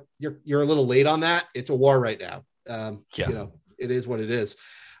to, but you're a little late on that. It's a war right now. You know, it is what it is.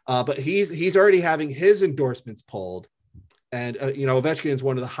 But he's already having his endorsements pulled. And, you know, Ovechkin is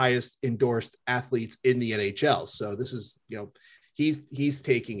one of the highest endorsed athletes in the NHL. So this is, you know, he's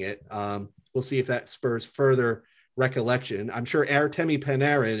taking it. We'll see if that spurs further recollection. I'm sure Artemi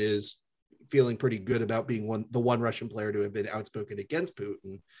Panarin is feeling pretty good about being the one Russian player to have been outspoken against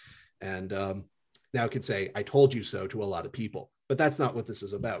Putin. And now can say, I told you so to a lot of people. But that's not what this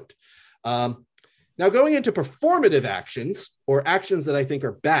is about. Now, going into performative actions or actions that I think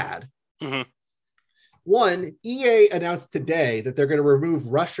are bad. One, EA announced today that they're going to remove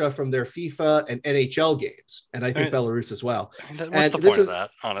Russia from their FIFA and NHL games, and I think Belarus as well. What's the point of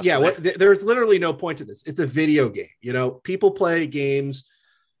that, honestly? Yeah, there's literally no point to this. It's a video game. You know, people play games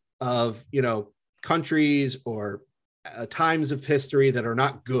of, you know, countries or times of history that are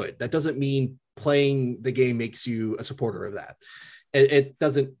not good. That doesn't mean playing the game makes you a supporter of that. It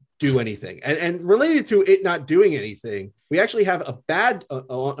doesn't do anything. And related to it not doing anything, we actually have a bad,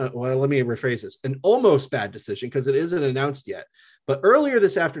 well, let me rephrase this, an almost bad decision because it isn't announced yet. But earlier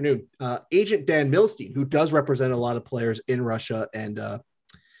this afternoon, Agent Dan Milstein, who does represent a lot of players in Russia and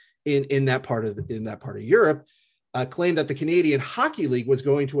in that part of Europe, claimed that the Canadian Hockey League was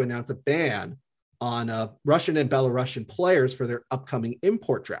going to announce a ban on Russian and Belarusian players for their upcoming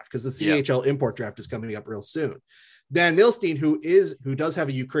import draft because the CHL import draft is coming up real soon. Dan Milstein, who does have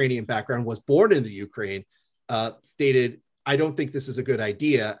a Ukrainian background, was born in the Ukraine, stated, I don't think this is a good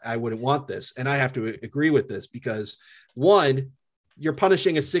idea. I wouldn't want this. And I have to agree with this because, one, you're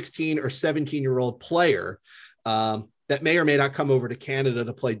punishing a 16 or 17-year-old player that may or may not come over to Canada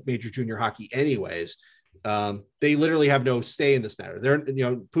to play major junior hockey anyways. They literally have no say in this matter.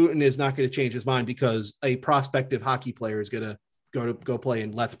 Putin is not going to change his mind because a prospective hockey player is going to go play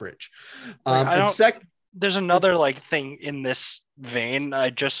in Lethbridge. There's another thing in this vein I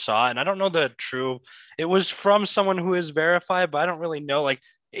just saw, and I don't know the true. It was from someone who is verified, but I don't really know.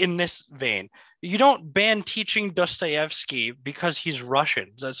 In this vein, you don't ban teaching Dostoevsky because he's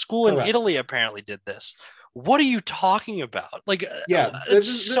Russian. The school in Italy apparently did this. What are you talking about?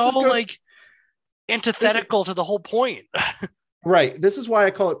 It's antithetical to the whole point. Right. This is why I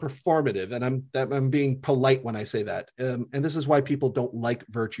call it performative. And I'm being polite when I say that. And this is why people don't like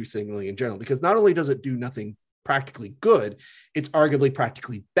virtue signaling in general, because not only does it do nothing practically good, it's arguably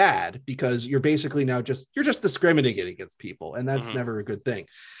practically bad because you're basically now you're just discriminating against people. And that's never a good thing.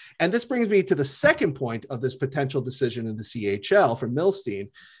 And this brings me to the second point of this potential decision in the CHL from Milstein,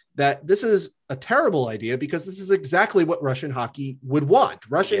 that this is a terrible idea because this is exactly what Russian hockey would want.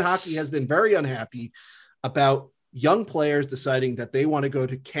 Russian hockey has been very unhappy about young players deciding that they want to go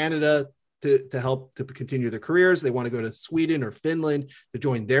to Canada to help to continue their careers. They want to go to Sweden or Finland to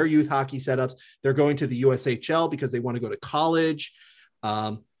join their youth hockey setups. They're going to the USHL because they want to go to college.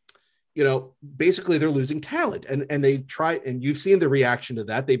 Basically they're losing talent and they try, and you've seen the reaction to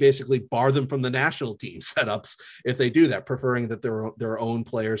that. They basically bar them from the national team setups if they do that, preferring that their own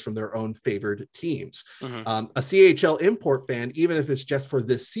players from their own favored teams. A CHL import ban, even if it's just for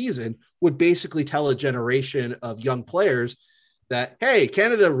this season, would basically tell a generation of young players that, hey,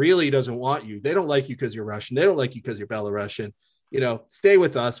 Canada really doesn't want you. They don't like you because you're Russian. They don't like you because you're Belarusian. Stay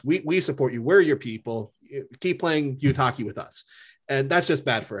with us. We support you. We're your people. Keep playing youth hockey with us. And that's just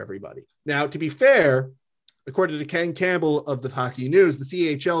bad for everybody. Now, to be fair, according to Ken Campbell of the Hockey News, the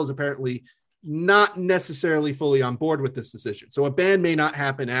CHL is apparently not necessarily fully on board with this decision. So a ban may not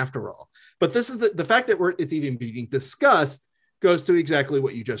happen after all. But this is the fact that it's even being discussed goes to exactly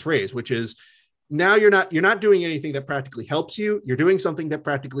what you just raised, which is now you're not doing anything that practically helps you. You're doing something that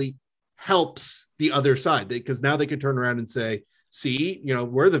practically helps the other side, because now they could turn around and say, see,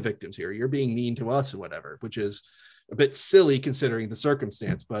 we're the victims here. You're being mean to us or whatever, which is a bit silly considering the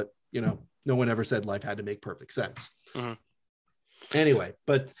circumstance, but no one ever said life had to make perfect sense. Mm-hmm. Anyway,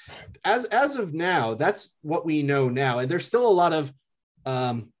 but as of now, that's what we know now. And there's still a lot of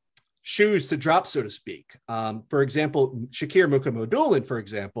shoes to drop, so to speak. For example, Shakir Mukhamadullin, for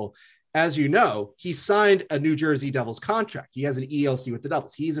example, as you know, he signed a New Jersey Devils contract. He has an ELC with the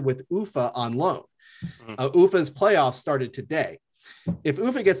Devils. He's with UFA on loan. Mm-hmm. UFA's playoffs started today. If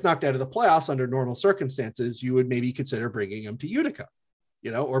UFA gets knocked out of the playoffs under normal circumstances, you would maybe consider bringing him to Utica,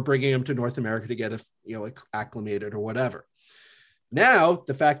 or bringing him to North America to get acclimated or whatever. Now,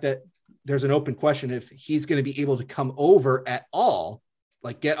 the fact that there's an open question if he's going to be able to come over at all,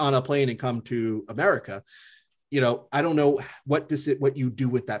 like get on a plane and come to America, I don't know what you do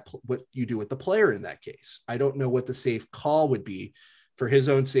with the player in that case. I don't know what the safe call would be for his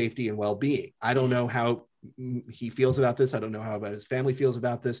own safety and well-being. I don't know how he feels about this. I don't know how about his family feels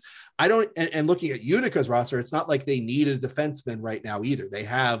about this. And looking at Utica's roster, it's not like they need a defenseman right now either. They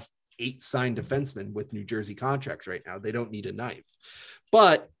have 8 signed defensemen with New Jersey contracts right now. They don't need a knife.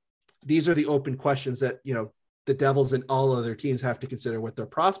 But these are the open questions that, the Devils and all other teams have to consider what their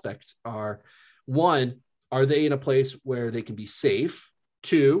prospects are. One, are they in a place where they can be safe?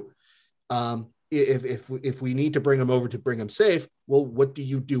 2, if we need to bring them over to bring them safe, well, what do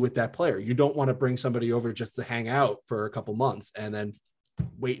you do with that player? You don't want to bring somebody over just to hang out for a couple months and then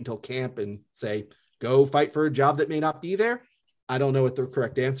wait until camp and say, go fight for a job that may not be there. I don't know what the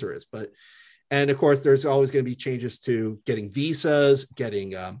correct answer is, and of course, there's always going to be changes to getting visas,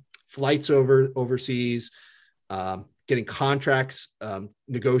 getting flights overseas, getting contracts,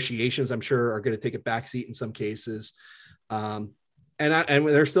 negotiations, I'm sure are going to take a backseat in some cases. And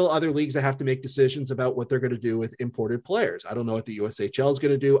there's still other leagues that have to make decisions about what they're going to do with imported players. I don't know what the USHL is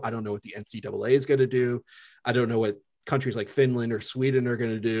going to do. I don't know what the NCAA is going to do. I don't know what countries like Finland or Sweden are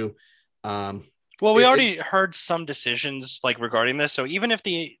going to do. Well, we already heard some decisions regarding this. So even if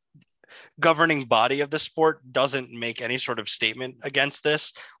the governing body of the sport doesn't make any sort of statement against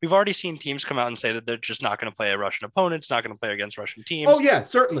this, we've already seen teams come out and say that they're just not going to play a Russian opponent. It's not going to play against Russian teams. Oh yeah,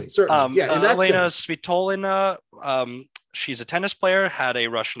 certainly. Yeah, and Elena Svitolina, she's a tennis player, had a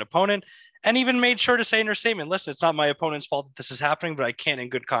Russian opponent, and even made sure to say in her statement, listen, it's not my opponent's fault that this is happening, but I can't in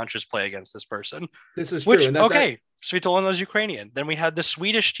good conscience play against this person. This is true. Svitolina's Ukrainian. Then we had the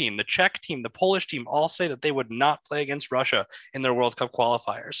Swedish team, the Czech team, the Polish team all say that they would not play against Russia in their World Cup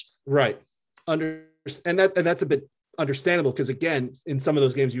qualifiers. Right. And that's a bit understandable because, again, in some of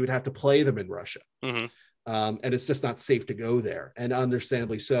those games, you would have to play them in Russia. Mm-hmm. And it's just not safe to go there. And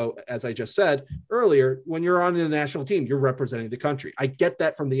understandably so, as I just said earlier, when you're on the national team, you're representing the country. I get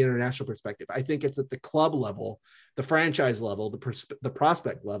that from the international perspective. I think it's at the club level, the franchise level, the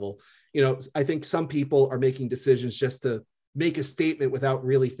prospect level. I think some people are making decisions just to make a statement without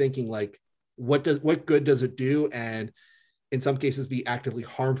really thinking what good does it do? And in some cases be actively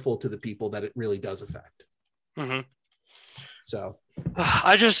harmful to the people that it really does affect. Mm-hmm. So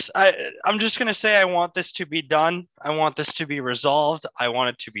I'm just going to say, I want this to be done. I want this to be resolved. I want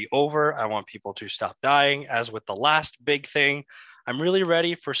it to be over. I want people to stop dying. As with the last big thing, I'm really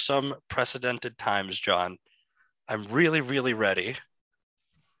ready for some precedented times, John. I'm really, really ready.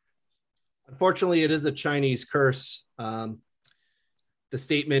 Unfortunately, it is a Chinese curse. The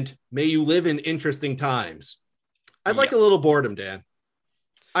statement, may you live in interesting times. I'd like a little boredom, Dan.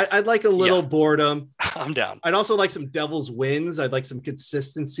 I'd like a little boredom. I'm down. I'd also like some Devils wins. I'd like some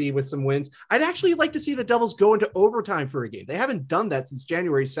consistency with some wins. I'd actually like to see the Devils go into overtime for a game. They haven't done that since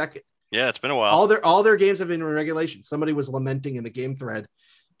January 2nd. Yeah, it's been a while. All their games have been in regulation. Somebody was lamenting in the game thread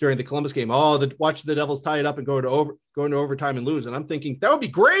during the Columbus game. Watch the Devils tie it up and go into overtime and lose. And I'm thinking that would be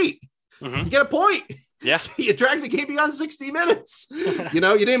great. Mm-hmm. You get a point. Yeah. You drag the game beyond 60 minutes. You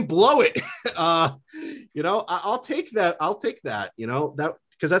didn't blow it. I'll take that. That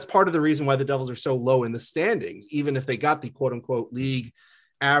because that's part of the reason why the Devils are so low in the standings. Even if they got the quote unquote league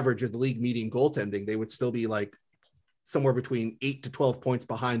average or the league median goaltending, they would still be somewhere between 8 to 12 points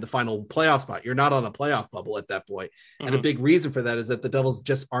behind the final playoff spot. You're not on a playoff bubble at that point. Mm-hmm. And a big reason for that is that the Devils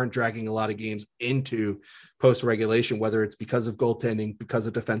just aren't dragging a lot of games into post-regulation, whether it's because of goaltending, because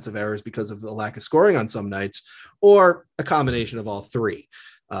of defensive errors, because of the lack of scoring on some nights, or a combination of all three,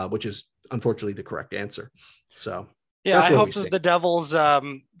 which is unfortunately the correct answer. So Yeah, I hope that the Devils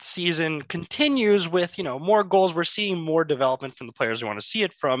season continues with, more goals. We're seeing more development from the players we want to see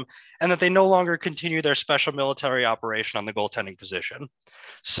it from, and that they no longer continue their special military operation on the goaltending position.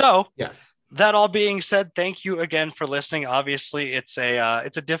 So, yes. That all being said, thank you again for listening. Obviously, it's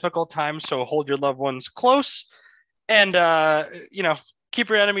a difficult time, so hold your loved ones close, and keep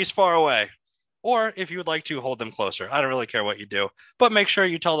your enemies far away. Or if you would like to, hold them closer. I don't really care what you do, but make sure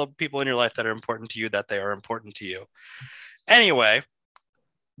you tell the people in your life that are important to you that they are important to you. Anyway,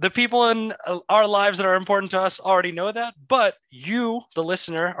 the people in our lives that are important to us already know that, but you, the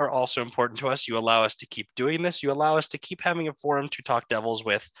listener, are also important to us. You allow us to keep doing this. You allow us to keep having a forum to talk Devils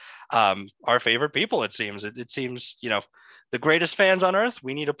with our favorite people, it seems. It seems, the greatest fans on earth.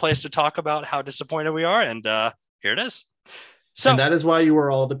 We need a place to talk about how disappointed we are, and here it is. So, and that is why you are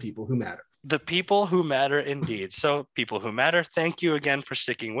all the people who matter. The people who matter indeed. So people who matter, thank you again for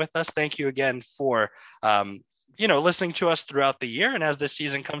sticking with us. Thank you again for, listening to us throughout the year. And as this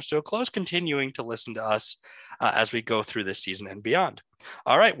season comes to a close, continuing to listen to us as we go through this season and beyond.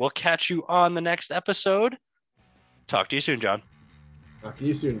 All right. We'll catch you on the next episode. Talk to you soon, John. Talk to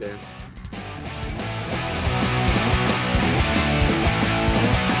you soon, Dan.